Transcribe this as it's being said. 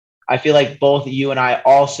I feel like both you and I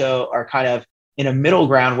also are kind of in a middle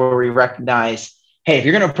ground where we recognize, hey, if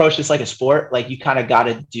you're going to approach this like a sport, like you kind of got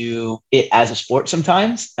to do it as a sport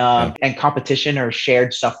sometimes. And competition or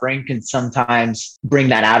shared suffering can sometimes bring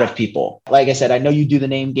that out of people. Like I said, I know you do the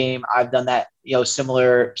name game. I've done that,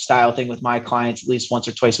 similar style thing with my clients at least once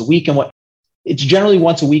or twice a week. And it's generally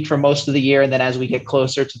once a week for most of the year. And then as we get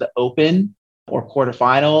closer to the open or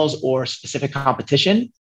quarterfinals or specific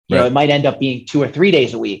competition, it might end up being 2 or 3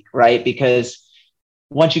 days a week, right? Because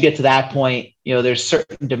once you get to that point, there's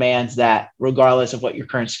certain demands that regardless of what your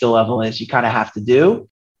current skill level is, you kind of have to do.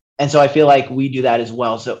 And so I feel like we do that as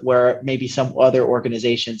well. So where maybe some other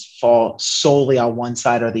organizations fall solely on one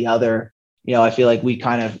side or the other, I feel like we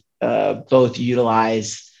kind of both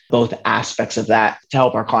utilize both aspects of that to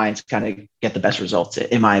help our clients kind of get the best results,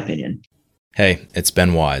 in my opinion. Hey, it's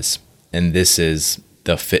Ben Wise, and this is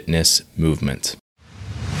the Fitness Movement.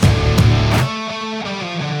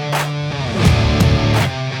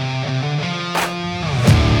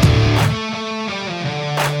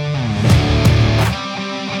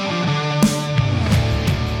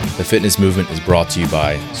 The Fitness Movement is brought to you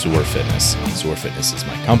by ZOAR Fitness. ZOAR Fitness is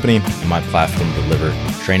my company and my platform to deliver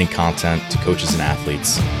training content to coaches and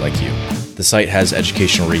athletes like you. The site has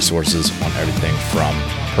educational resources on everything from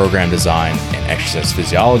program design and exercise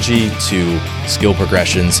physiology to skill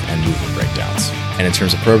progressions and movement breakdowns. And in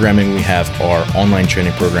terms of programming, we have our online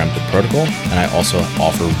training program, The Protocol, and I also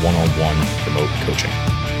offer one-on-one remote coaching.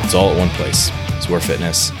 It's all at one place,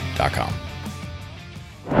 ZOARfitness.com.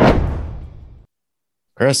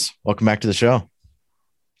 Chris, welcome back to the show.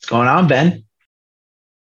 What's going on, Ben?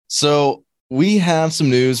 So we have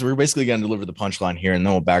some news. We're basically going to deliver the punchline here, and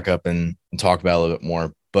then we'll back up and talk about it a little bit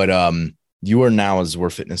more. But you are now a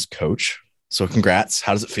ZOAR Fitness coach. So congrats.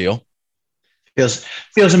 How does it feel? Feels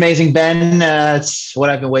amazing, Ben. It's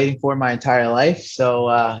what I've been waiting for my entire life. So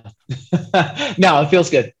no, it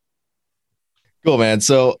feels good. Cool, man.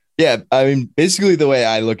 So yeah, I mean, basically the way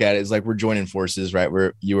I look at it is like we're joining forces, right?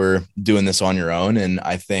 Where you were doing this on your own. And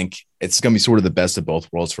I think it's going to be sort of the best of both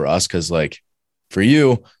worlds for us. Cause like for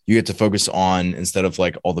you, you get to focus on, instead of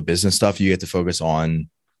like all the business stuff, you get to focus on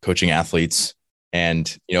coaching athletes.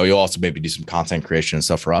 And, you'll also maybe do some content creation and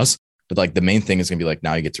stuff for us. But like the main thing is going to be like,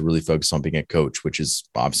 now you get to really focus on being a coach, which is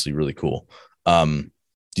obviously really cool. Do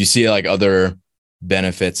you see like other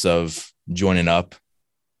benefits of joining up?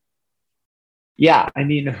 Yeah, I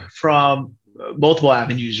mean, from multiple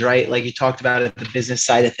avenues, right? Like you talked about it, the business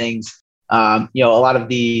side of things. A lot of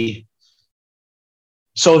the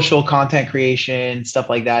social content creation, stuff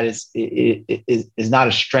like that is not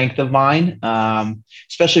a strength of mine,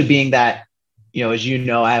 especially being that, as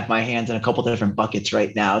I have my hands in a couple different buckets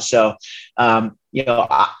right now. So, I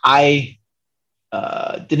didn't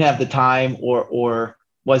have the time or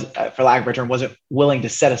was, for lack of a term, wasn't willing to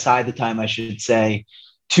set aside the time, I should say,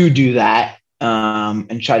 to do that.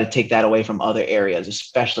 And try to take that away from other areas,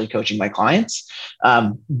 especially coaching my clients.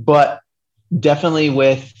 But definitely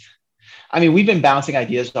we've been bouncing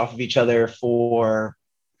ideas off of each other for,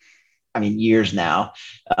 years now.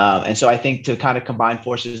 And so I think to kind of combine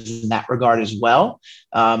forces in that regard as well.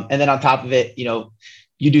 And then on top of it, you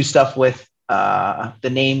do stuff with the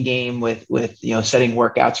name game with setting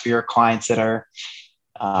workouts for your clients that are,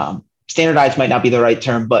 standardized might not be the right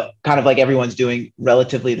term, but kind of like everyone's doing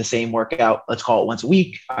relatively the same workout. Let's call it once a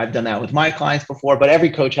week. I've done that with my clients before, but every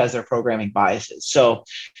coach has their programming biases. So,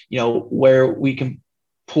 where we can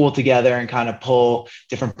pool together and kind of pull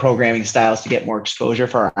different programming styles to get more exposure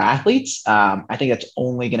for our athletes. I think that's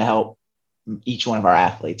only going to help each one of our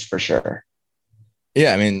athletes for sure.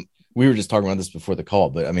 Yeah. I mean, we were just talking about this before the call,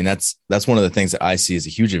 but I mean, that's one of the things that I see as a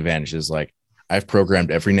huge advantage is like, I've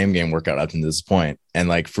programmed every name game workout up to this point. And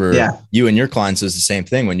like for you and your clients, it's the same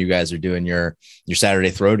thing. When you guys are doing your Saturday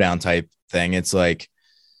throwdown type thing, it's like,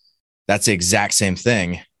 that's the exact same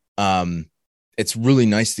thing. It's really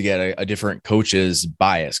nice to get a different coach's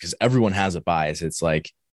bias because everyone has a bias. It's like,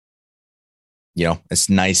 it's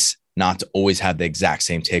nice not to always have the exact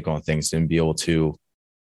same take on things and be able to,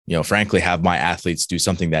 frankly, have my athletes do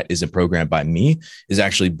something that isn't programmed by me is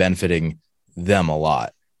actually benefiting them a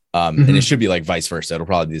lot. And it should be like vice versa. It'll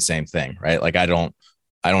probably be the same thing, right? Like I don't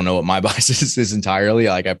know what my bias is entirely.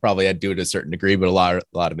 Like I probably had to do it to a certain degree, but a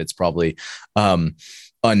lot of it's probably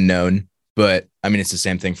unknown. But I mean, it's the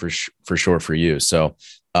same thing for sure for you. So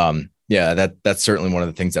that's certainly one of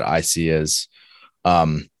the things that I see as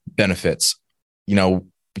benefits.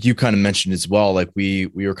 You kind of mentioned as well, like we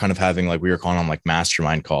were kind of having like we were calling on like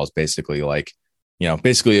mastermind calls, basically like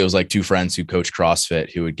basically it was like two friends who coach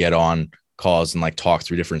CrossFit who would get on calls and like talk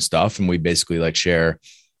through different stuff. And we basically like share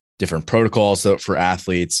different protocols for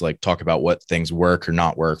athletes, like talk about what things work or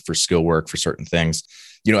not work for skill work for certain things.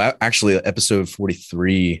 Actually episode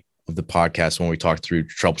 43 of the podcast, when we talked through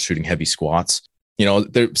troubleshooting heavy squats,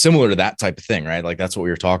 they're similar to that type of thing, right? Like that's what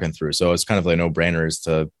we were talking through. So it's kind of like a no-brainer is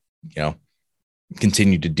to,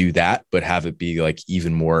 continue to do that, but have it be like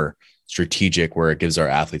even more strategic where it gives our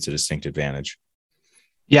athletes a distinct advantage.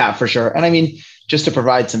 Yeah, for sure. And I mean, just to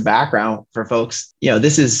provide some background for folks,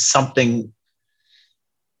 this is something,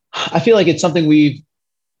 I feel like it's something we've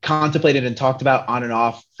contemplated and talked about on and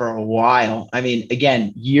off for a while. I mean,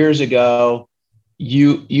 again, years ago,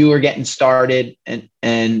 you were getting started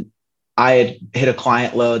and I had hit a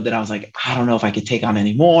client load that I was like, I don't know if I could take on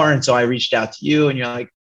anymore. And so I reached out to you and you're like,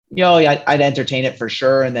 I'd entertain it for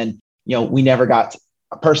sure. And then, I never got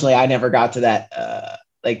to that,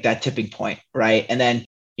 like that tipping point. Right. And then,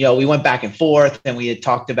 we went back and forth and we had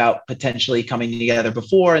talked about potentially coming together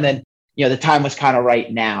before. And then, the time was kind of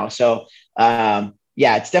right now. So,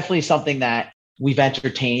 it's definitely something that we've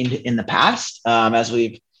entertained in the past, as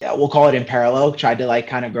we'll call it in parallel, tried to like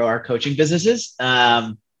kind of grow our coaching businesses.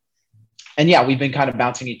 We've been kind of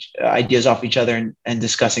bouncing ideas off each other and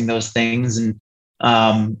discussing those things. And,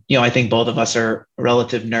 I think both of us are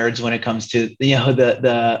relative nerds when it comes to,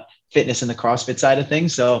 the fitness and the CrossFit side of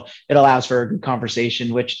things. So it allows for a good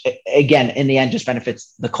conversation, which again, in the end, just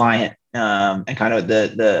benefits the client, and kind of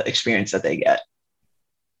the experience that they get.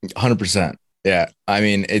 100%. Yeah. I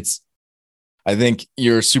mean, I think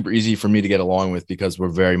you're super easy for me to get along with because we're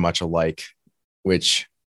very much alike, which,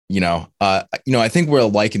 I think we're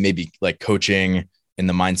alike in maybe like coaching and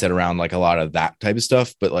the mindset around like a lot of that type of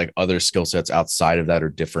stuff, but like other skill sets outside of that are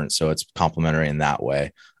different. So it's complementary in that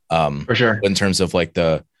way. For sure. In terms of like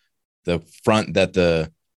the front that the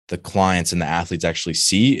clients and the athletes actually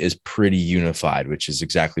see is pretty unified, which is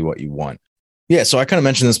exactly what you want. Yeah. So I kind of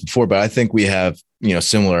mentioned this before, but I think we have,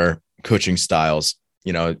 similar coaching styles.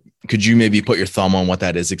 Could you maybe put your thumb on what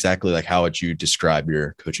that is exactly? Like, how would you describe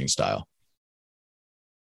your coaching style?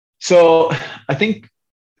 So I think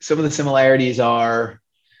some of the similarities are,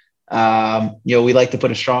 we like to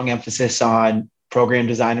put a strong emphasis on program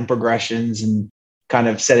design and progressions and kind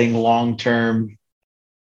of setting long-term,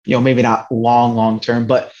 maybe not long-term,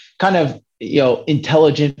 but kind of,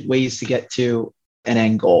 intelligent ways to get to an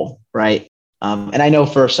end goal. Right. And I know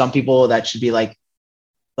for some people that should be like,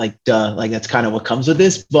 duh, like that's kind of what comes with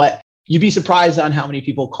this, but you'd be surprised on how many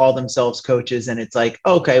people call themselves coaches. And it's like,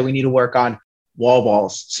 okay, we need to work on wall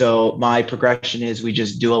balls. So my progression is we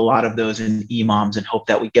just do a lot of those in EMOMs and hope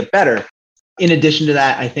that we get better. In addition to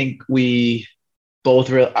that, I think we both,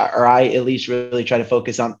 or I at least really try to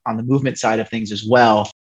focus on the movement side of things as well.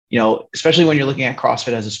 Especially when you're looking at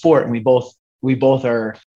CrossFit as a sport, and we both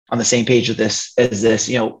are on the same page with this,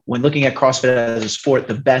 when looking at CrossFit as a sport,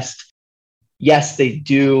 the best, yes, they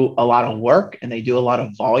do a lot of work and they do a lot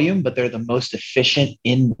of volume, but they're the most efficient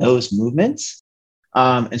in those movements.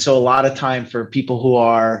 And so a lot of time for people who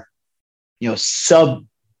are, sub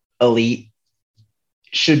elite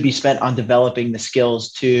should be spent on developing the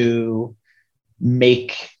skills to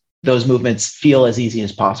make those movements feel as easy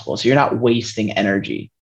as possible. So you're not wasting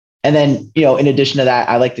energy. And then, in addition to that,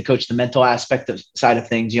 I like to coach the mental aspect of side of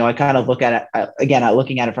things. I kind of look at it, again,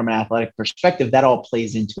 looking at it from an athletic perspective, that all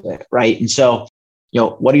plays into it. Right. And so,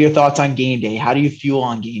 what are your thoughts on game day? How do you fuel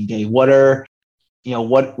on game day? What are,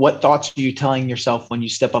 what thoughts are you telling yourself when you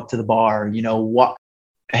step up to the bar?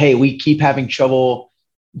 Hey, we keep having trouble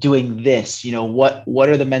doing this. What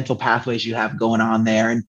are the mental pathways you have going on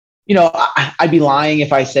there? And, I'd be lying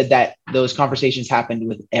if I said that those conversations happened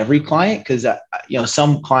with every client, because,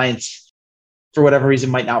 some clients, for whatever reason,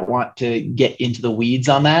 might not want to get into the weeds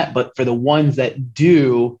on that. But for the ones that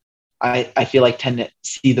do, I feel like tend to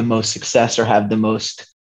see the most success or have the most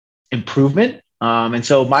improvement. And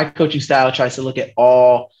so my coaching style tries to look at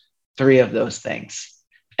all three of those things.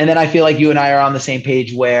 And then I feel like you and I are on the same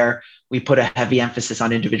page where we put a heavy emphasis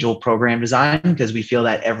on individual program design, because we feel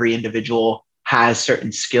that every individual has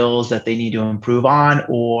certain skills that they need to improve on,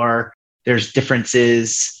 or there's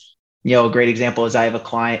differences. A great example is I have a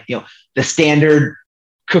client, the standard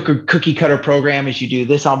cookie cutter program is you do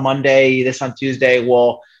this on Monday, this on Tuesday.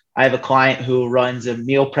 Well, I have a client who runs a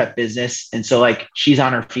meal prep business. And so like she's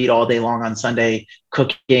on her feet all day long on Sunday,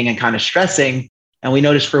 cooking and kind of stressing. And we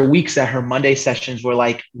noticed for weeks that her Monday sessions were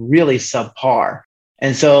like really subpar.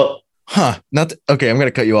 And so, okay, I'm going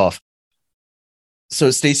to cut you off.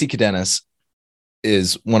 So Stacy Cadenas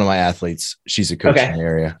is one of my athletes. She's a coach in the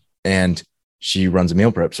area and she runs a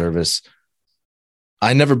meal prep service.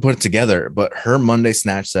 I never put it together, but her Monday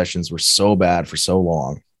snatch sessions were so bad for so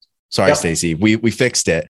long. Sorry, Stacy, we fixed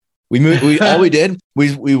it. All we did,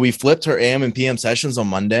 we flipped her AM and PM sessions on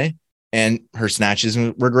Monday, and her snatches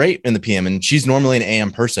were great in the PM. And she's normally an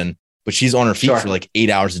AM person, but she's on her feet for like 8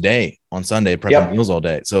 hours a day on Sunday, prepping meals all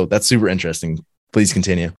day. So that's super interesting. Please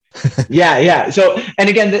continue. Yeah. So, and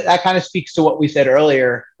again, that kind of speaks to what we said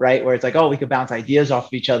earlier, right? Where it's like, oh, we could bounce ideas off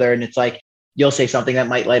of each other. And it's like, you'll say something that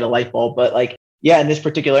might light a light bulb, but like, yeah, in this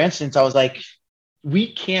particular instance, I was like,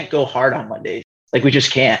 we can't go hard on Mondays. Like we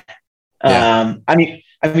just can't. Yeah. I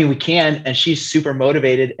mean, we can, and she's super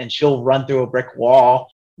motivated and she'll run through a brick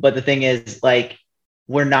wall. But the thing is, like,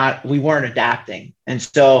 we weren't adapting. And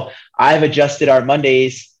so I've adjusted our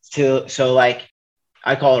Mondays so like,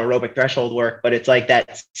 I call it aerobic threshold work, but it's like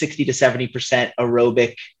that 60 to 70%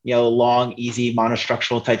 aerobic, long, easy,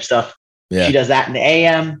 monostructural type stuff. Yeah. She does that in the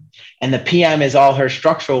AM, and the PM is all her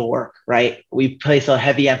structural work, right? We place a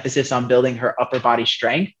heavy emphasis on building her upper body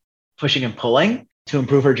strength, pushing and pulling to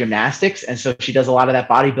improve her gymnastics. And so she does a lot of that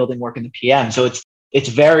bodybuilding work in the PM. So it's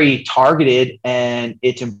very targeted, and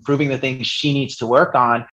it's improving the things she needs to work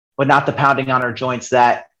on, but not the pounding on her joints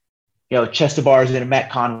that, chest to bars in a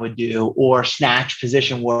Metcon would do, or snatch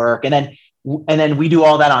position work. And then we do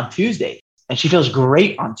all that on Tuesdays, and she feels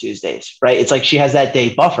great on Tuesdays, right? It's like she has that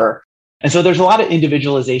day buffer. And so there's a lot of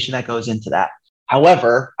individualization that goes into that.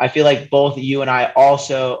 However, I feel like both you and I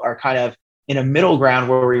also are kind of in a middle ground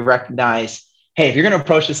where we recognize, hey, if you're going to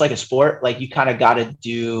approach this like a sport, like you kind of got to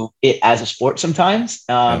do it as a sport sometimes.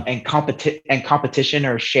 And competition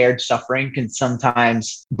or shared suffering can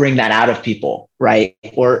sometimes bring that out of people, right?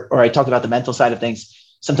 Or I talked about the mental side of things.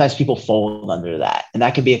 Sometimes people fold under that, and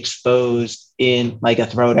that can be exposed in like a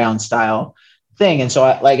throwdown style thing. And so,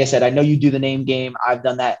 like I said, I know you do the name game. I've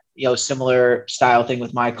done that, similar style thing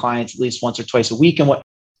with my clients at least once or twice a week. And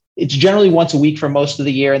it's generally once a week for most of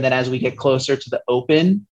the year. And then as we get closer to the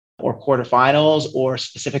open or quarterfinals or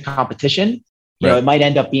specific competition, it might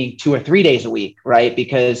end up being 2 or 3 days a week, right?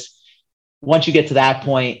 Because once you get to that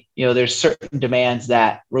point, there's certain demands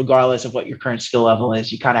that regardless of what your current skill level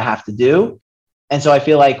is, you kind of have to do. And so I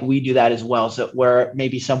feel like we do that as well. So where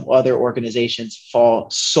maybe some other organizations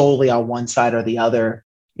fall solely on one side or the other,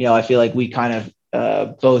 I feel like we kind of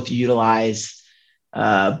both utilize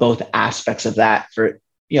both aspects of that for,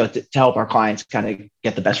 to help our clients kind of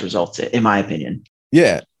get the best results, in my opinion.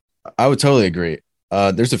 Yeah, I would totally agree.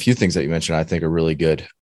 There's a few things that you mentioned I think are really good.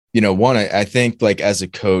 One, I think like as a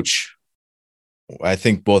coach, I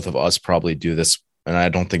think both of us probably do this, and I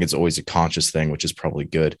don't think it's always a conscious thing, which is probably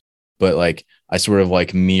good. But like, I sort of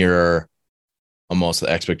like mirror almost the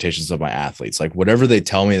expectations of my athletes. Like whatever they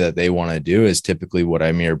tell me that they want to do is typically what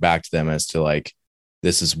I mirror back to them as to like,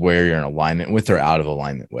 this is where you're in alignment with or out of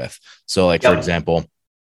alignment with. So like, for example,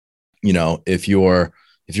 if you're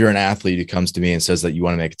an athlete who comes to me and says that you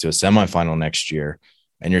want to make it to a semifinal next year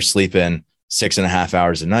and you're sleeping 6.5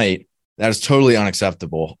 hours a night, that is totally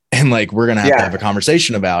unacceptable. And like, we're going to have a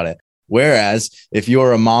conversation about it. Whereas if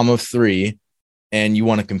you're a mom of 3 and you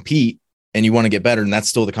want to compete and you want to get better, and that's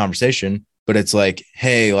still the conversation, but it's like,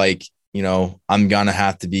 hey, like, I'm going to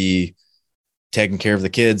have to be taking care of the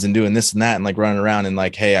kids and doing this and that and like running around, and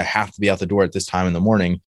like, hey, I have to be out the door at this time in the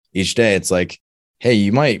morning each day. It's like, hey,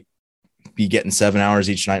 you might be getting 7 hours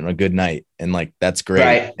each night on a good night. And like, that's great.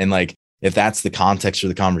 Right. And like, if that's the context of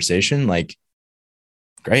the conversation, like,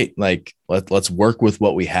 great. Like, let's work with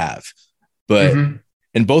what we have. But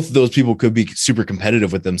and both of those people could be super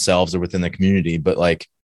competitive with themselves or within the community, but like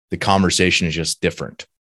the conversation is just different.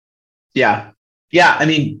 Yeah. Yeah. I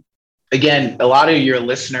mean, again, a lot of your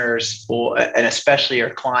listeners and especially your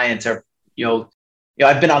clients are,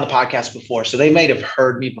 I've been on the podcast before, so they might have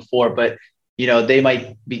heard me before, but, they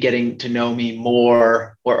might be getting to know me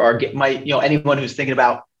more anyone who's thinking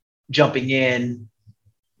about jumping in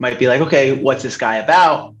might be like, okay, what's this guy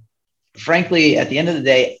about? Frankly, at the end of the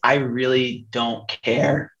day, I really don't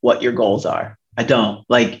care what your goals are. I don't.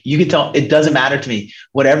 Like, you can tell, it doesn't matter to me.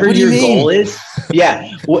 Whatever your goal is,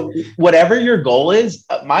 whatever your goal is,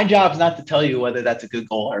 my job is not to tell you whether that's a good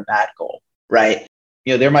goal or a bad goal, right?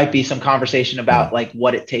 There might be some conversation about like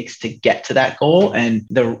what it takes to get to that goal and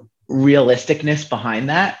the realisticness behind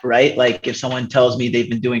that, right? Like if someone tells me they've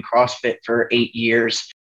been doing CrossFit for 8 years,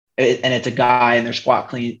 and it's a guy and their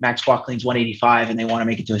max squat clean's 185 and they want to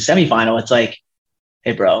make it to a semifinal, it's like,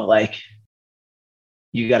 hey bro, like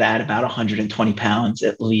you got to add about 120 pounds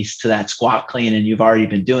at least to that squat clean. And you've already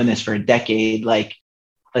been doing this for a decade. Like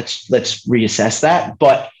let's reassess that.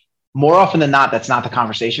 But more often than not, that's not the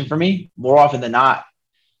conversation for me. More often than not,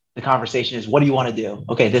 the conversation is, what do you want to do?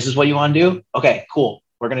 Okay, this is what you want to do. Okay, cool.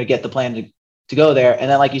 We're going to get the plan to go there.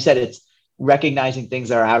 And then, like you said, it's recognizing things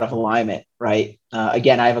that are out of alignment, right?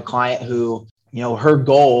 Again, I have a client who, her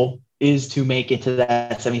goal is to make it to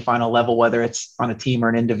that semifinal level, whether it's on a team or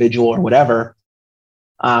an individual or whatever.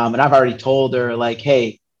 And I've already told her like,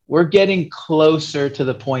 hey, we're getting closer to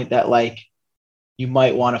the point that like you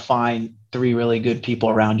might want to find 3 really good people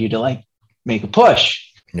around you to like make a push.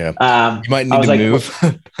 Yeah. You might need to like,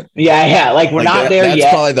 move. Yeah. Like we're not there yet.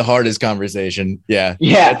 That's probably the hardest conversation. Yeah.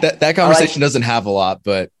 Yeah. That conversation doesn't have a lot,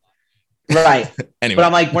 but right. Anyway. But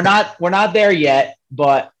I'm like, we're not there yet,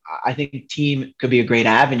 but I think team could be a great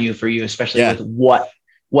avenue for you, especially with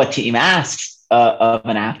what team asks of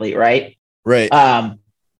an athlete. Right. Right.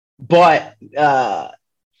 But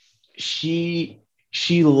she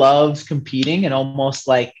loves competing and almost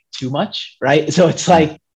like too much. Right. So it's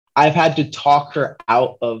like, I've had to talk her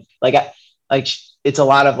out of like it's a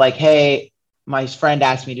lot of like, hey, my friend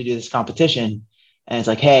asked me to do this competition. And it's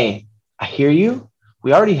like, hey, I hear you.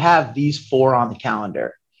 We already have these 4 on the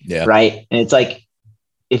calendar. Yeah. Right. And it's like,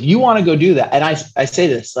 if you want to go do that, and I say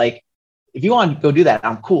this, like, if you want to go do that,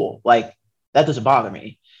 I'm cool. Like, that doesn't bother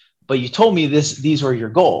me. But you told me these were your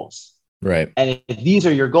goals. Right. And if these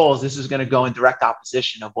are your goals, this is going to go in direct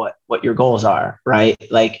opposition of what your goals are. Right.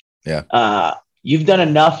 Like, you've done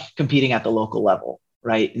enough competing at the local level.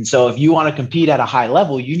 Right. And so if you want to compete at a high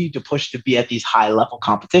level, you need to push to be at these high level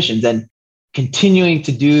competitions, and continuing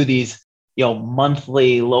to do these,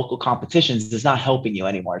 monthly local competitions is not helping you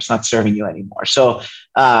anymore. It's not serving you anymore. So,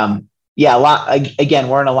 again,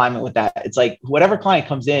 we're in alignment with that. It's like whatever client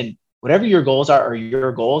comes in, whatever your goals are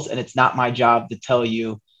your goals. And it's not my job to tell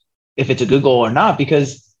you if it's a good goal or not,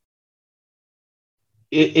 because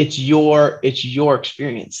it's your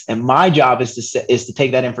experience. And my job is to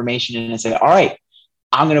take that information in and say, all right,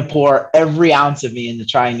 I'm going to pour every ounce of me into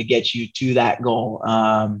trying to get you to that goal,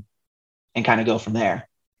 and kind of go from there.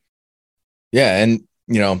 Yeah. And,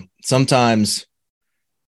 sometimes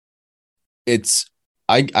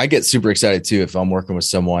I get super excited too, if I'm working with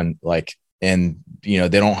someone like, and, they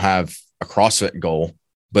don't have a CrossFit goal,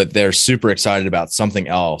 but they're super excited about something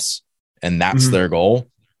else, and that's their goal.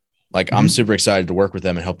 Like, I'm super excited to work with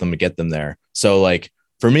them and help them to get them there. So like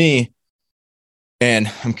for me,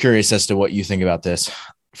 and I'm curious as to what you think about this,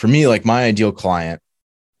 for me, like my ideal client,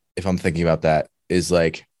 if I'm thinking about that, is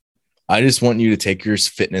like, I just want you to take your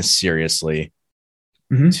fitness seriously,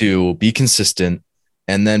 to be consistent,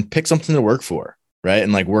 and then pick something to work for. Right.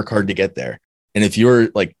 And like work hard to get there. And if you're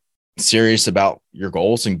like serious about your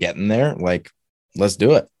goals and getting there, like, let's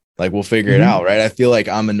do it. Like, we'll figure it out. Right. I feel like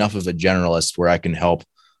I'm enough of a generalist where I can help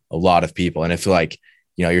a lot of people. And I feel like,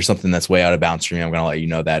 you're something that's way out of bounds for me. I'm going to let you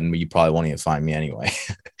know that. And you probably won't even find me anyway.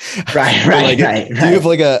 Right. Do you have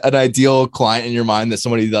like an ideal client in your mind, that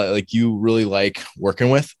somebody that like you really like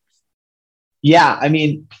working with? Yeah. I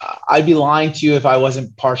mean, I'd be lying to you if I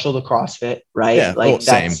wasn't partial to CrossFit. Right. Yeah. Like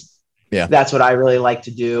same. Yeah. That's what I really like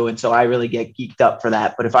to do. And so I really get geeked up for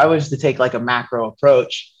that. But if I was to take like a macro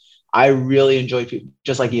approach, I really enjoy people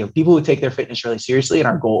just like you, people who take their fitness really seriously and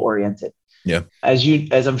are goal oriented. Yeah. As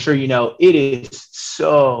I'm sure you know, it is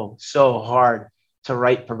so hard to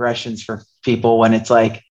write progressions for people when it's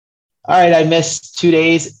like, all right, I missed 2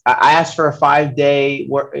 days. I asked for a 5-day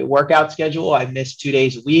workout schedule. I missed 2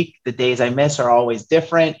 days a week. The days I miss are always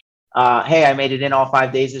different. Hey, I made it in all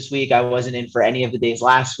 5 days this week. I wasn't in for any of the days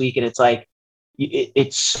last week. And it's like,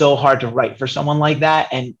 it's so hard to write for someone like that.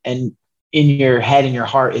 And in your head, in your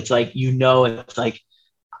heart, it's like, it's like,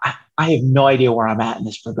 I have no idea where I'm at in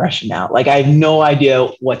this progression now. Like, I have no idea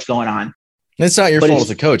what's going on. It's not your fault as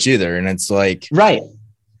a coach either. And it's like, right.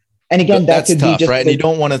 And again, that's tough, right? And you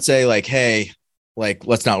don't want to say like, hey, like,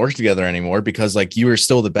 let's not work together anymore, because like you are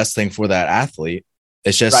still the best thing for that athlete.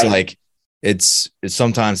 It's just like, it's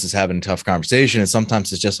sometimes it's having a tough conversation, and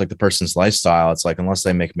sometimes it's just like the person's lifestyle. It's like, unless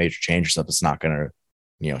they make a major change or stuff, it's not going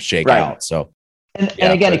to, shake out. So, and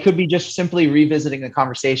again, it could be just simply revisiting the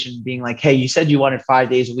conversation, being like, hey, you said you wanted 5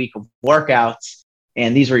 days a week of workouts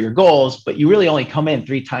and these were your goals, but you really only come in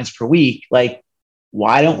 3 times per week. Like,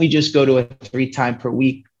 why don't we just go to a 3 time per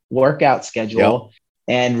week workout schedule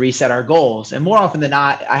and reset our goals? And more often than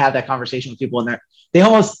not, I have that conversation with people, and they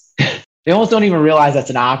almost don't even realize that's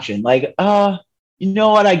an option. Like, you know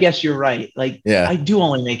what? I guess you're right. Like, I do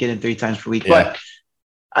only make it in 3 times per week, but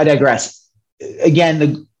I digress.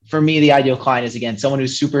 Again, for me, the ideal client is, again, someone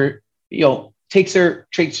who's super, takes their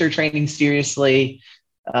training seriously,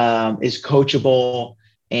 is coachable,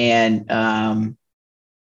 and,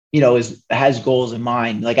 has goals in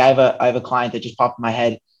mind. Like, I have a client that just popped in my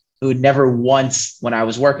head who had never once, when I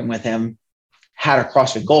was working with him, had a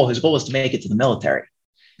CrossFit goal. His goal was to make it to the military.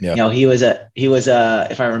 Yeah. He was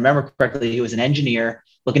if I remember correctly, he was an engineer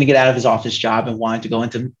looking to get out of his office job and wanted to go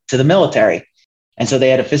into the military. And so they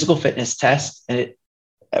had a physical fitness test, and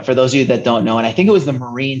for those of you that don't know, and I think it was the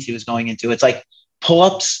Marines he was going into, it's like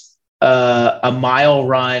pull-ups, a mile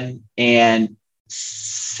run, and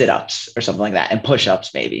sit-ups or something like that, and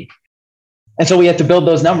push-ups maybe. And so we had to build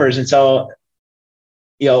those numbers. And so,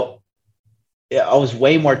 I was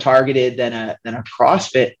way more targeted than a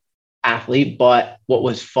CrossFit athlete. But what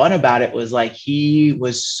was fun about it was like, he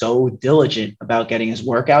was so diligent about getting his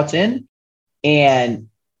workouts in, and,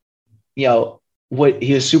 he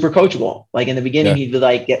was super coachable. Like in the beginning, he'd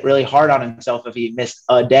like get really hard on himself if he missed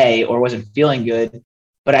a day or wasn't feeling good.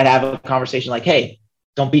 But I'd have a conversation like, hey,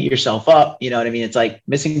 don't beat yourself up. You know what I mean? It's like,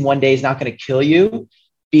 missing one day is not going to kill you.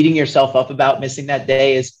 Beating yourself up about missing that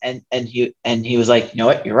day is, and he was like, you know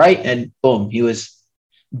what, you're right. And boom, he was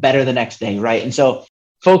better the next day. Right. And so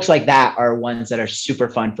folks like that are ones that are super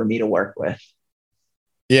fun for me to work with.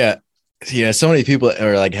 Yeah. Yeah. So many people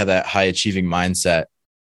are like, have that high achieving mindset.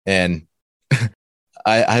 And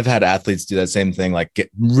I've had athletes do that same thing, like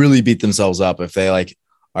really beat themselves up if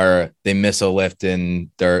they miss a lift in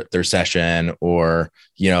their session, or,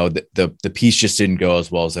 the piece just didn't go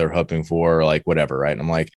as well as they were hoping for, or like whatever. Right. And I'm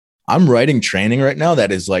like, I'm writing training right now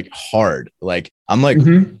that is like hard. Like, I'm like,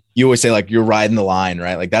 you always say like, you're riding the line,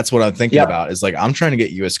 right? Like, that's what I'm thinking about, is like, I'm trying to get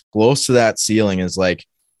you as close to that ceiling as like,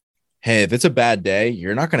 hey, if it's a bad day,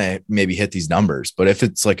 you're not going to maybe hit these numbers, but if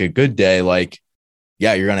it's like a good day, like,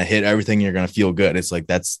 yeah, you're going to hit everything. You're going to feel good. It's like,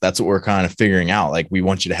 that's what we're kind of figuring out. Like, we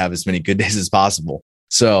want you to have as many good days as possible.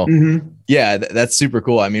 So yeah, that's super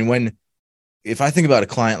cool. I mean, if I think about a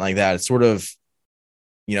client like that, it's sort of,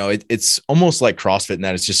 it's almost like CrossFit in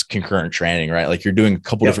that it's just concurrent training, right? Like, you're doing a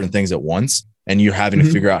couple different things at once, and you're having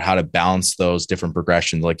to figure out how to balance those different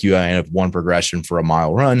progressions. Like, you have one progression for a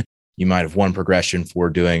mile run. You might have one progression for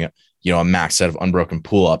doing, a max set of unbroken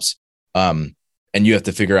pull-ups. And you have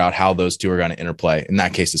to figure out how those two are going to interplay. In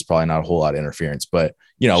that case, it's probably not a whole lot of interference, but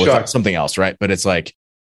with something else, right? But it's like,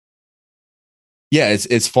 yeah,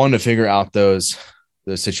 it's fun to figure out those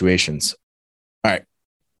situations. All right.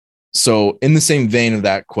 So in the same vein of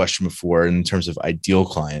that question before, in terms of ideal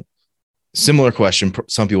client, similar question.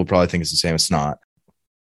 Some people probably think it's the same. It's not.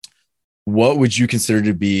 What would you consider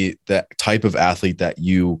to be that type of athlete that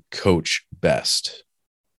you coach best,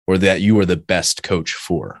 or that you are the best coach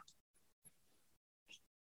for?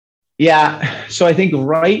 Yeah. So I think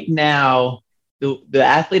right now, the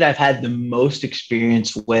athlete I've had the most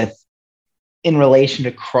experience with in relation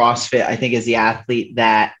to CrossFit, I think, is the athlete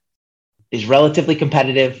that is relatively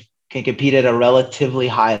competitive, can compete at a relatively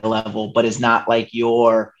high level, but is not like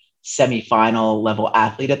your semifinal level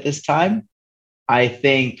athlete at this time. I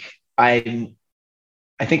don't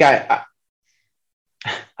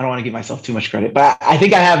want to give myself too much credit, but I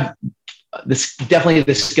think I have this, definitely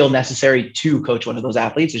the skill necessary to coach one of those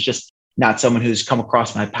athletes. It's just not someone who's come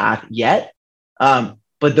across my path yet. But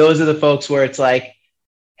those are the folks where it's like,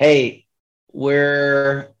 hey,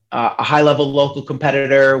 we're a high level local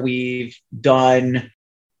competitor. We've competed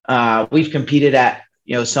at,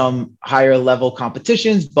 some higher level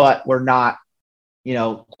competitions, but we're not,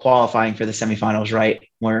 qualifying for the semifinals, right?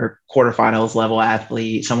 We're quarterfinals level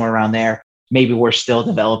athlete, somewhere around there. Maybe we're still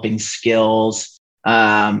developing skills,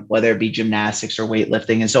 whether it be gymnastics or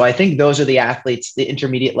weightlifting. And so I think those are the athletes, the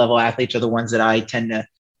intermediate level athletes are the ones that I tend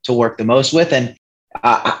to work the most with. And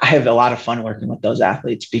I have a lot of fun working with those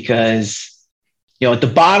athletes because, at the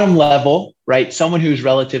bottom level, right, someone who's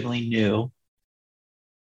relatively new,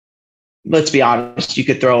 let's be honest, you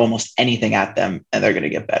could throw almost anything at them and they're going to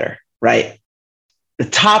get better, right? The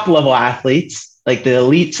top level athletes, like the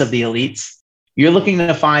elites of the elites, you're looking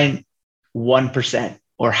to find 1%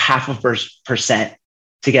 or 0.5%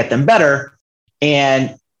 to get them better.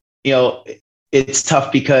 And, it's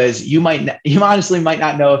tough because you honestly might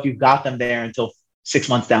not know if you've got them there until 6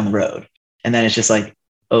 months down the road. And then it's just like,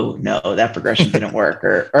 oh no, that progression didn't work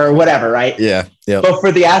or whatever. Right. Yeah. Yeah. But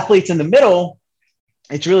for the athletes in the middle,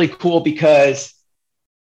 it's really cool because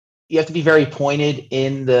you have to be very pointed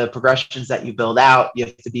in the progressions that you build out. You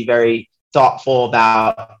have to be very thoughtful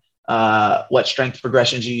about what strength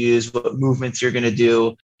progressions you use, what movements you're going to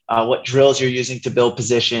do, what drills you're using to build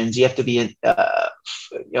positions. You have to be,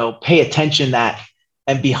 pay attention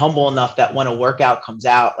and be humble enough that when a workout comes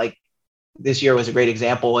out, like this year was a great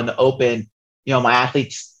example in the open, my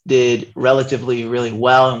athletes did relatively really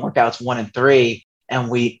well in workouts 1 and 3. And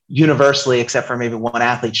we universally, except for maybe one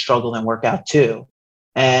athlete, struggled in workout 2.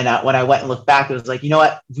 And when I went and looked back, it was like, you know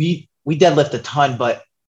what, we deadlift a ton, but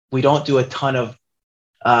we don't do a ton of,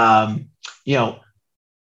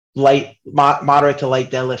 moderate to light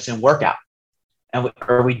deadlifts in workout. And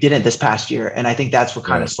we didn't this past year. And I think that's what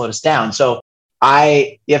kind of slowed us down. So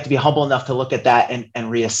you have to be humble enough to look at that and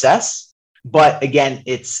reassess. But again,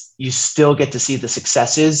 you still get to see the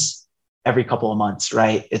successes every couple of months,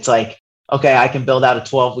 right? It's like, okay, I can build out a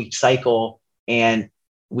 12-week cycle and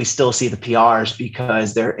we still see the PRs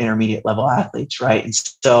because they're intermediate level athletes, right? And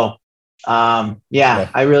so, I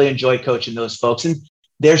really enjoy coaching those folks, and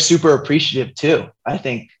they're super appreciative too. I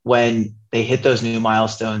think when they hit those new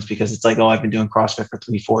milestones, because it's like, oh, I've been doing CrossFit for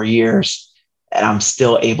 3-4 years and I'm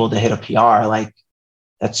still able to hit a PR. Like,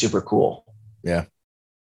 that's super cool. Yeah.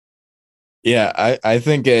 Yeah. I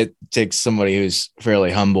think it takes somebody who's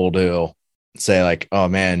fairly humble to say like, oh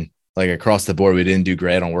man, like across the board, we didn't do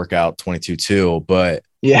great on workout 22-2, but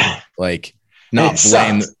like not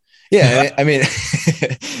blame. Yeah. I mean,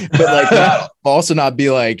 but like also not be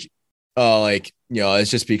like, like,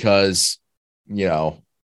 it's just because,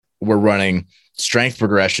 we're running strength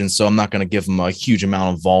progression. So I'm not going to give them a huge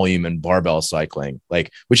amount of volume and barbell cycling,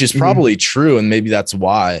 like, which is probably true. And maybe that's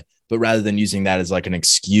why, but rather than using that as like an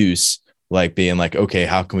excuse, like being like, okay,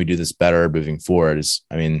 how can we do this better moving forward?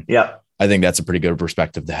 I think that's a pretty good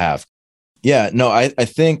perspective to have. Yeah, no, I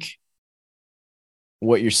think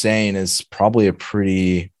what you're saying is probably a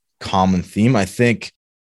pretty common theme. I think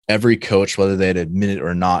every coach, whether they'd admit it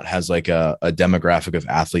or not, has like a demographic of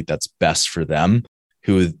athlete that's best for them,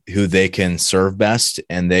 who they can serve best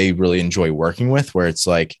and they really enjoy working with, where it's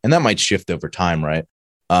like, and that might shift over time, right?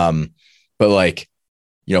 But like,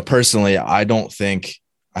 personally, I don't think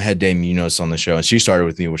I had Dame Munoz on the show, and she started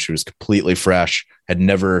with me when she was completely fresh, had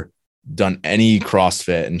never done any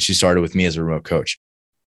CrossFit, and she started with me as a remote coach.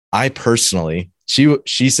 I personally,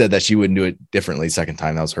 she said that she wouldn't do it differently second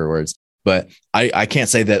time. That was her words. But I can't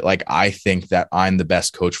say that like I think that I'm the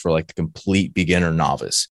best coach for like the complete beginner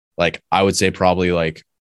novice. Like I would say probably like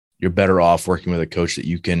you're better off working with a coach that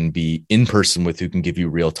you can be in person with, who can give you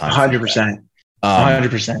real time. 100%.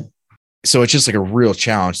 100%. So it's just like a real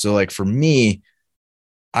challenge. So like for me,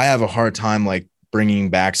 I have a hard time like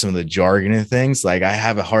bringing back some of the jargon and things. Like I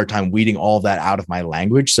have a hard time weeding all that out of my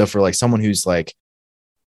language. So for like someone who's like,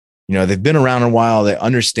 they've been around a while, they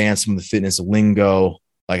understand some of the fitness lingo.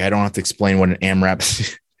 Like I don't have to explain what an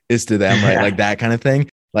AMRAP is to them, right? Like that kind of thing.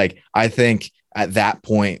 Like I think at that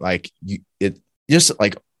point, like it just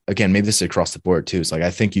like, again, maybe this is across the board too. It's like,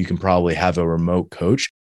 I think you can probably have a remote coach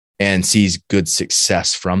and sees good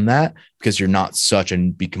success from that because you're not such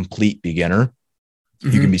a complete beginner.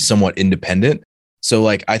 You can be somewhat independent. So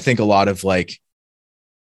like, I think a lot of like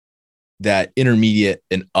that intermediate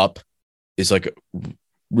and up is like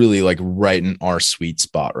really like right in our sweet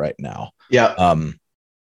spot right now. Yeah.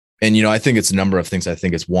 And, I think it's a number of things. I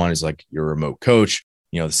think it's one is like your remote coach,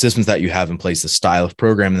 the systems that you have in place, the style of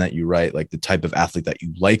programming that you write, like the type of athlete that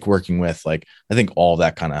you like working with. Like, I think all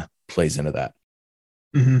that kind of plays into that.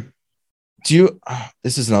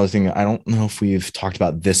 This is another thing. I don't know if we've talked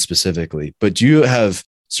about this specifically, but do you have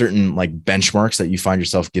certain like benchmarks that you find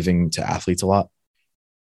yourself giving to athletes a lot?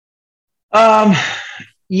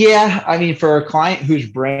 Yeah. I mean, for a client who's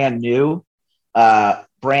brand new,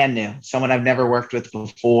 someone I've never worked with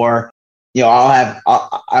before, I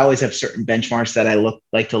always have certain benchmarks that I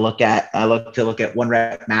like to look at. I look to look at 1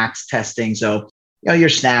 rep max testing. So, your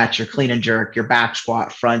snatch, your clean and jerk, your back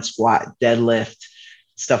squat, front squat, deadlift,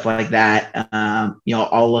 stuff like that.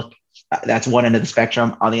 I'll look, that's one end of the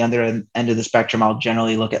spectrum. On the other end of the spectrum, I'll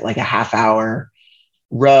generally look at like a half-hour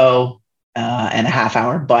row and a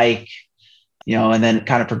half-hour bike, and then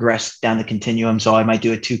kind of progress down the continuum. So I might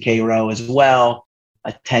do a 2K row as well,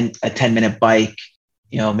 a 10-minute bike,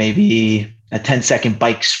 maybe a 10-second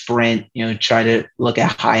bike sprint, try to look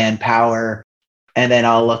at high-end power. And then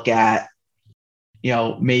I'll look at,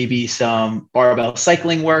 maybe some barbell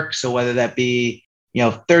cycling work. So whether that be,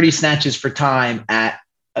 30 snatches for time at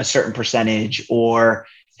a certain percentage, or,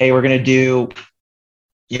 hey, we're going to do,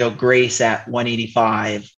 Grace at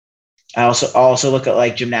 185. I also look at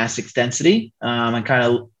like gymnastics density and kind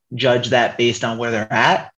of judge that based on where they're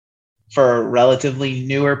at. For a relatively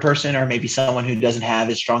newer person, or maybe someone who doesn't have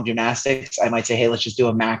as strong gymnastics, I might say, hey, let's just do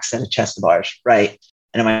a max set of chest to bars, right?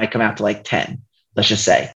 And it might come out to like 10, let's just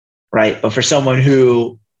say, right? But for someone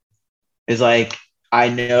who is like, I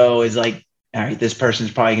know is like, all right, this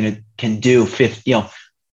person's probably can do 50,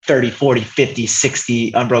 30, 40, 50,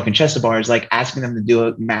 60 unbroken chest to bars, like asking them to do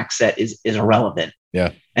a max set is irrelevant.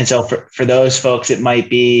 Yeah. And so for those folks, it might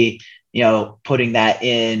be, putting that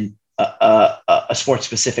in a sports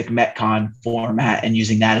specific Metcon format and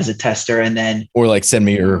using that as a tester. And then, or like send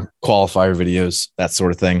me your qualifier videos, that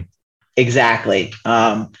sort of thing. Exactly.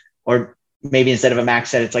 Or maybe instead of a max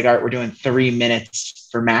set, it's like, all right, we're doing 3 minutes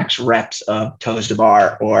for max reps of toes to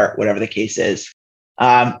bar, or whatever the case is.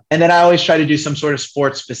 And then I always try to do some sort of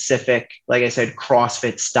sports specific, like I said,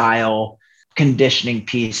 CrossFit style conditioning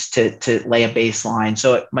piece to lay a baseline.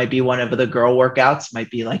 So it might be one of the girl workouts, might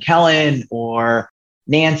be like Helen or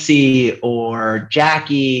Nancy or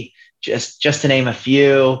Jackie, just to name a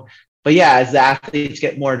few. But yeah, as the athletes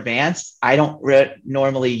get more advanced, I don't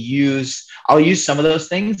normally I'll use some of those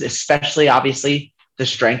things, especially obviously the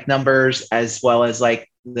strength numbers as well as like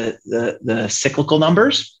the cyclical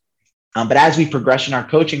numbers. But as we progress in our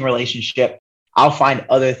coaching relationship, I'll find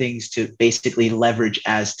other things to basically leverage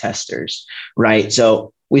as testers, right?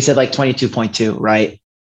 So we said like 22.2, right?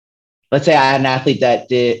 Let's say I had an athlete that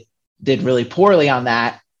did really poorly on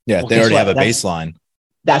that. Yeah, they already have a baseline.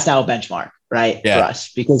 That's now a benchmark, right? Yeah. For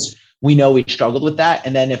us, because we know we struggled with that.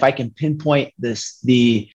 And then if I can pinpoint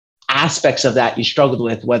the aspects of that you struggled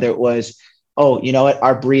with, whether it was, oh, you know what,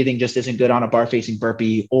 our breathing just isn't good on a bar facing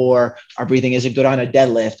burpee, or our breathing isn't good on a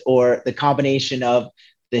deadlift, or the combination of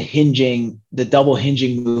the double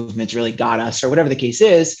hinging movements really got us, or whatever the case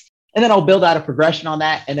is. And then I'll build out a progression on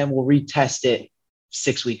that. And then we'll retest it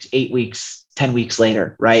 6 weeks, 8 weeks, 10 weeks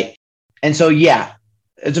later. Right. And so, yeah,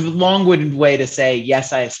 it's a long-winded way to say,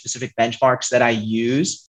 yes, I have specific benchmarks that I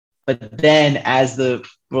use, but then as the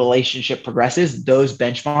relationship progresses, those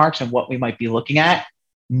benchmarks and what we might be looking at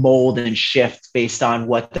mold and shift based on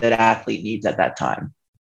what that athlete needs at that time.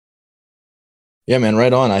 Yeah, man,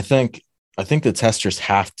 right on. I think the testers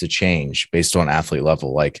have to change based on athlete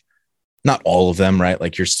level. Like, not all of them, right?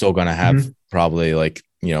 Like, you're still going to have probably like,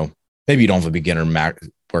 you know, maybe you don't have a beginner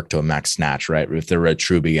work to a max snatch, right? If they're a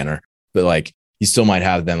true beginner, but like, you still might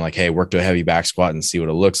have them like, hey, work to a heavy back squat and see what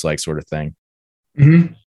it looks like, sort of thing.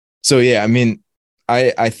 Mm-hmm. So yeah, I mean,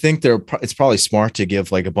 I think it's probably smart to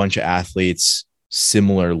give like a bunch of athletes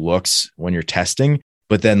similar looks when you're testing,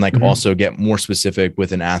 but then like also get more specific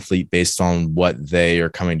with an athlete based on what they are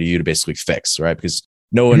coming to you to basically fix, right? Because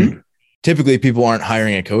typically people aren't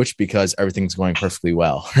hiring a coach because everything's going perfectly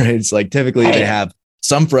well, right? It's like typically they have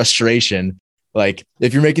some frustration. Like,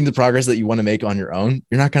 if you're making the progress that you want to make on your own,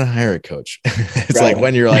 you're not going to hire a coach. It's like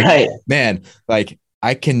when you're like, man, like,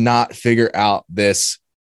 I cannot figure out this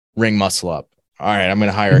ring muscle up. All right, I'm going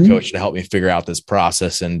to hire a coach to help me figure out this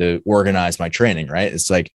process and to organize my training, right? It's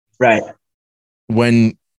like,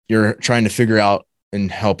 when you're trying to figure out and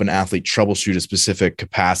help an athlete troubleshoot a specific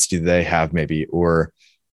capacity they have, maybe, or,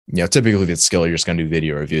 you know, typically if it's skill, you're just going to do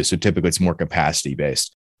video review. So typically it's more capacity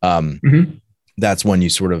based. That's when you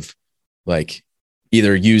sort of like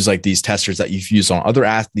either use like these testers that you've used on other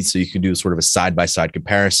athletes. So you can do sort of a side-by-side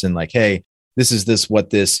comparison. Like, hey, this is what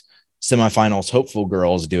this semifinals hopeful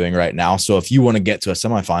girl is doing right now. So if you want to get to a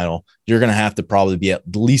semifinal, you're going to have to probably be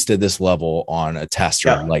at least at this level on a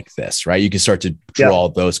tester like this, right? You can start to draw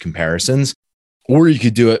those comparisons, or you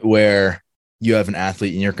could do it where you have an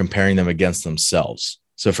athlete and you're comparing them against themselves.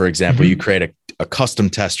 So for example, you create a custom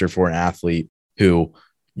tester for an athlete who,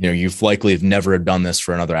 you know, you've likely have never done this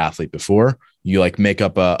for another athlete before. You like make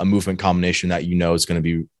up a movement combination that you know is going to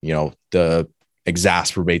be, you know, the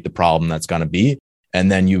exacerbate the problem that's going to be. And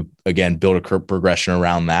then you, again, build a progression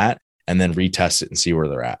around that and then retest it and see where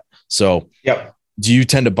they're at. So do you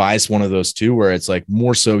tend to bias one of those two, where it's like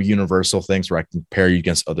more so universal things where I compare you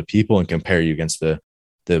against other people and compare you against the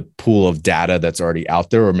pool of data that's already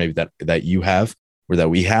out there, or maybe that you have or that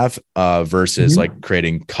we have, versus like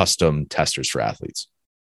creating custom testers for athletes?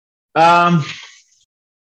 I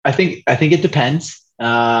think it depends.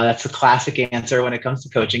 That's a classic answer when it comes to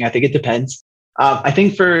coaching. I think it depends. I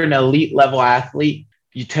think for an elite level athlete,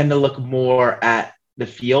 you tend to look more at the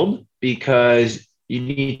field because you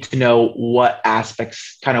need to know what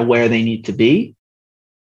aspects, kind of where they need to be.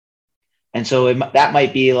 And so that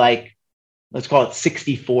might be like, let's call it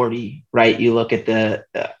 60-40, right? You look at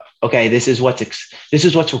okay, this is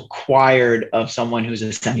what's required of someone who's a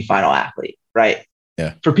semifinal athlete, right?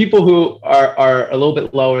 Yeah. For people who are a little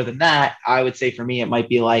bit lower than that, I would say for me, it might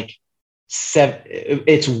be like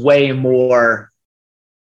it's way more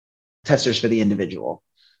testers for the individual,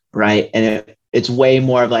 right? And it's way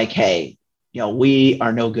more of like, hey, you know, we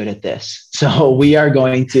are no good at this. So we are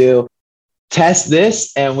going to test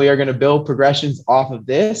this and we are going to build progressions off of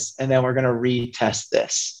this. And then we're going to retest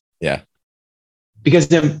this. Yeah. Because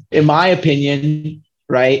in my opinion,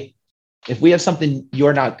 right, if we have something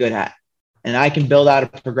you're not good at and I can build out a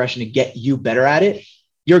progression to get you better at it,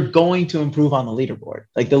 you're going to improve on the leaderboard.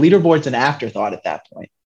 Like, the leaderboard's an afterthought at that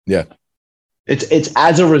point. Yeah. It's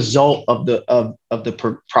as a result of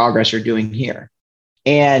the progress you're doing here.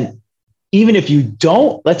 And even if you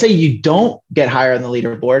don't, let's say you don't get higher on the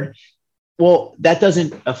leaderboard, well, that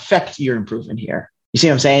doesn't affect your improvement here. You see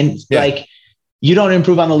what I'm saying? Yeah. Like, you don't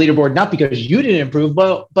improve on the leaderboard, not because you didn't improve,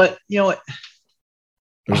 but you know what?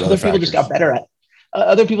 Other people just got better at it.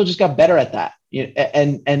 other people just got better at that,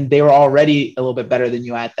 and they were already a little bit better than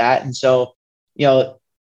you at that. And so,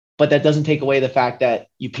 but that doesn't take away the fact that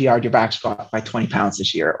you PR'd your back squat by 20 pounds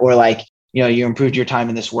this year, or like, you improved your time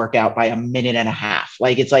in this workout by a minute and a half.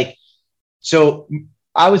 Like, it's like, so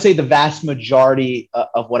I would say the vast majority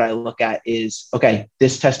of what I look at is, okay,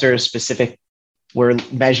 this tester is specific. We're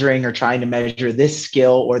measuring or trying to measure this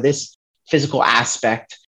skill or this physical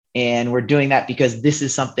aspect. And we're doing that because this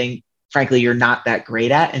is something, frankly, you're not that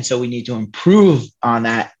great at. And so we need to improve on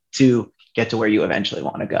that to get to where you eventually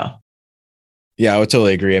want to go. Yeah, I would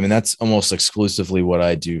totally agree. I mean, that's almost exclusively what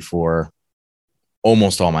I do for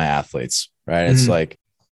almost all my athletes, right? It's like,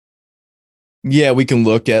 yeah, we can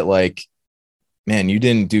look at like, man, you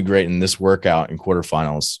didn't do great in this workout in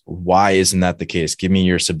quarterfinals. Why isn't that the case? Give me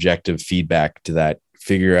your subjective feedback to that.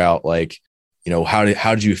 Figure out like, how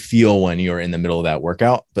did you feel when you were in the middle of that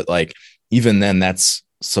workout? But like, even then that's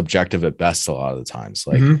subjective at best a lot of the times.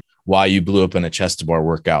 Like why you blew up in a chest to bar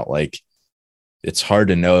workout, like it's hard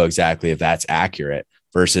to know exactly if that's accurate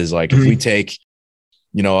versus like if we take,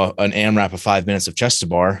 an AMRAP of 5 minutes of chest to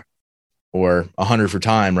bar or 100 for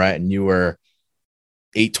time, right? And you were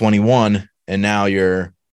 821 and now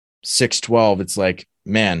you're 612. It's like,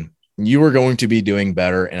 man, you were going to be doing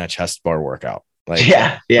better in a chest bar workout. Like,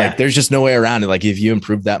 like there's just no way around it. Like if you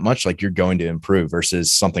improve that much, like you're going to improve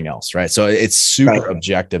versus something else. Right. So it's super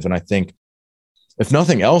objective. And I think if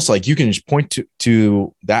nothing else, like you can just point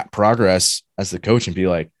to that progress as the coach and be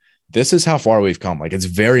like, this is how far we've come. Like it's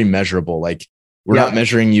very measurable. Like we're not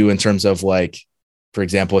measuring you in terms of like, for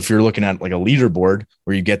example, if you're looking at like a leaderboard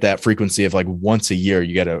where you get that frequency of like once a year,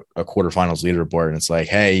 you get a quarterfinals leaderboard and it's like,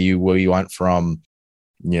 hey, you went from,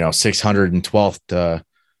 612th to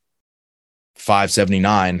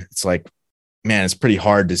 579. It's like, man, it's pretty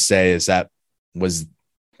hard to say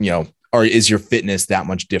or is your fitness that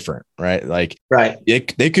much different? Right. Like,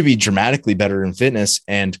 they could be dramatically better in fitness.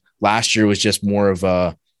 And last year was just more of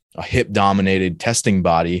a hip dominated testing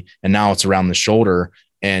body. And now it's around the shoulder.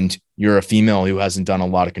 And you're a female who hasn't done a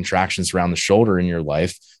lot of contractions around the shoulder in your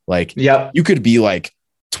life. Like you could be like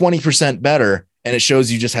 20% better. And it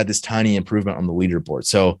shows you just had this tiny improvement on the leaderboard.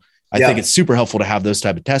 So I think it's super helpful to have those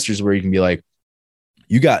type of testers where you can be like,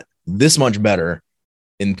 you got this much better.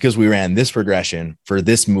 And because we ran this progression for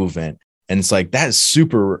this movement. And it's like, that is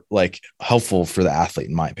super like helpful for the athlete,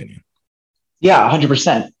 in my opinion. Yeah,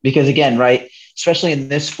 100%. Because again, right, especially in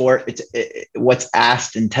this sport, what's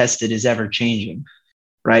asked and tested is ever changing.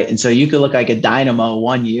 Right. And so you could look like a dynamo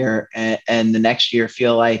one year and the next year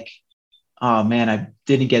feel like, oh man, I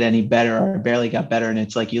didn't get any better or I barely got better. And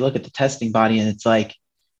it's like, you look at the testing body and it's like,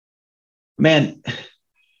 man,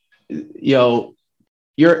 you're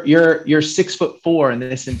 6'4" and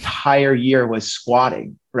this entire year was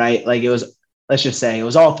squatting, right? Like it was, let's just say it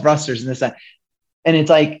was all thrusters and this, that. And it's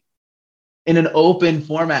like in an open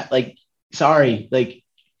format, like, sorry, like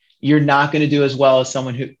you're not going to do as well as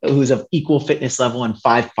someone who's of equal fitness level and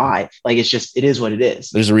 5'5". Like it is what it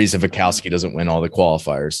is. There's a reason Vikowski doesn't win all the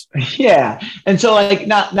qualifiers. Yeah. And so like,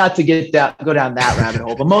 not to go down that rabbit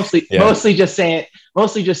hole, but mostly just saying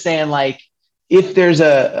like, if there's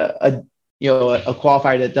a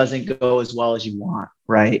qualifier that doesn't go as well as you want,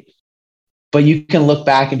 right? But you can look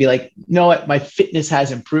back and be like, you know what, my fitness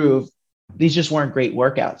has improved. These just weren't great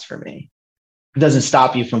workouts for me. It doesn't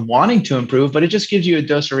stop you from wanting to improve, but it just gives you a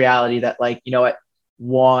dose of reality that like, you know what,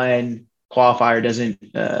 one qualifier doesn't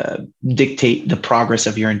dictate the progress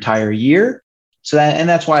of your entire year. So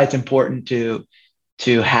that's why it's important to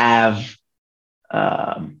have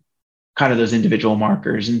kind of those individual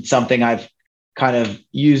markers. And something I've kind of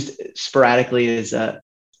used sporadically is I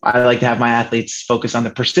like to have my athletes focus on the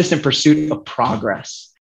persistent pursuit of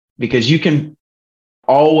progress, because you can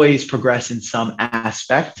always progress in some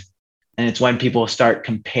aspect. And it's when people start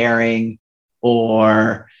comparing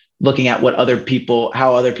or looking at how other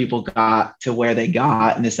people got to where they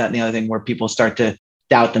got, and this, that, and the other thing, where people start to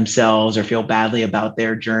doubt themselves or feel badly about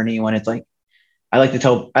their journey. When it's like, I like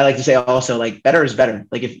to say also, like, better is better.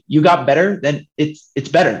 Like if you got better, then it's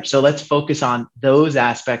better. So let's focus on those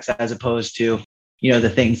aspects as opposed to,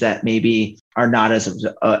 the things that maybe are not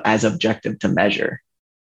as objective to measure.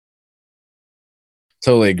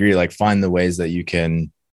 Totally agree. Like find the ways that you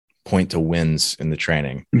can point to wins in the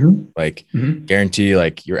training. Like guarantee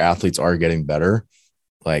like your athletes are getting better.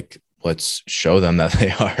 Like let's show them that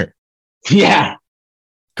they are. Yeah.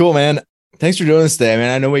 Cool, man. Thanks for doing this today. I mean,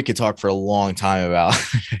 I know we could talk for a long time about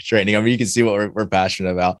training. I mean, you can see what we're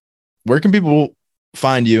passionate about. Where can people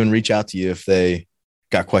find you and reach out to you if they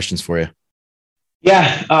got questions for you?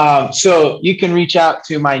 Yeah. So you can reach out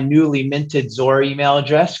to my newly minted ZOAR email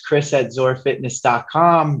address,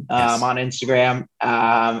 chris@zoarfitness.com, Yes. on Instagram,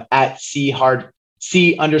 at C_hard_fit.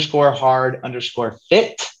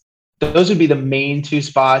 Those would be the main two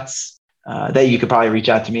spots that you could probably reach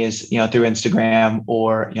out to me is, through Instagram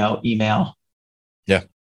or, email. Yeah.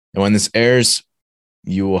 And when this airs,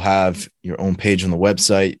 you will have your own page on the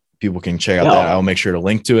website. People can check out that. I'll make sure to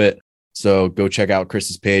link to it. So go check out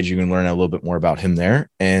Chris's page. You can learn a little bit more about him there.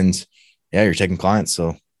 And yeah, you're taking clients.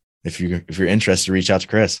 So if you're interested, reach out to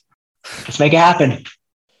Chris. Let's make it happen.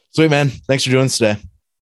 Sweet, man. Thanks for doing this today.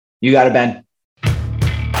 You got it, Ben.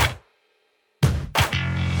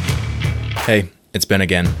 Hey, it's Ben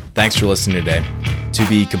again. Thanks for listening today. To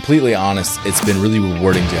be completely honest, it's been really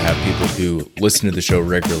rewarding to have people who listen to the show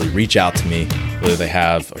regularly reach out to me, whether they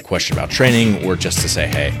have a question about training or just to say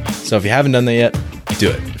hey. So if you haven't done that yet, do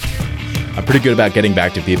it. I'm pretty good about getting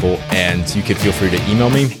back to people, and you can feel free to email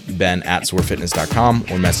me, ben@zoarfitness.com,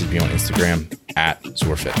 or message me on Instagram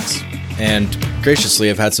 @zoarfitness. And graciously,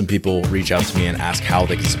 I've had some people reach out to me and ask how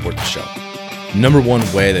they can support the show. Number one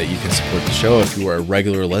way that you can support the show if you are a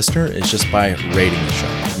regular listener is just by rating the show.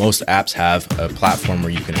 Most apps have a platform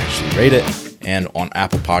where you can actually rate it, and on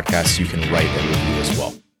Apple Podcasts, you can write a review as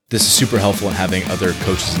well. This is super helpful in having other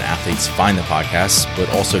coaches and athletes find the podcast, but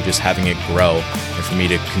also just having it grow and for me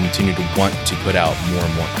to continue to want to put out more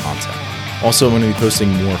and more content. Also, I'm going to be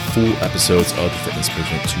posting more full episodes of the Fitness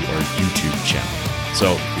Movement to our YouTube channel.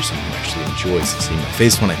 So if you're someone who actually enjoys seeing my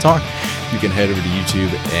face when I talk, you can head over to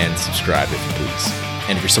YouTube and subscribe if you please.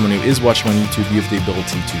 And if you're someone who is watching on YouTube, you have the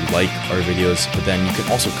ability to like our videos, but then you can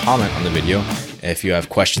also comment on the video if you have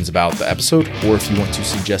questions about the episode or if you want to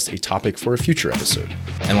suggest a topic for a future episode.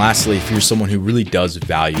 And lastly, if you're someone who really does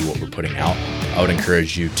value what we're putting out, I would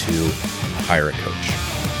encourage you to hire a coach.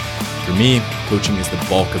 For me, coaching is the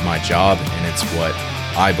bulk of my job, and it's what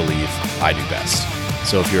I believe I do best.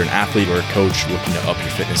 So if you're an athlete or a coach looking to up your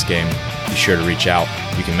fitness game, be sure to reach out.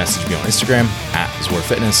 You can message me on Instagram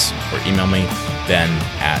 @ZOARFitness or email me,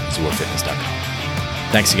 ben@zoarfitness.com.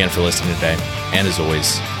 Thanks again for listening today. And as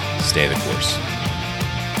always, stay the course.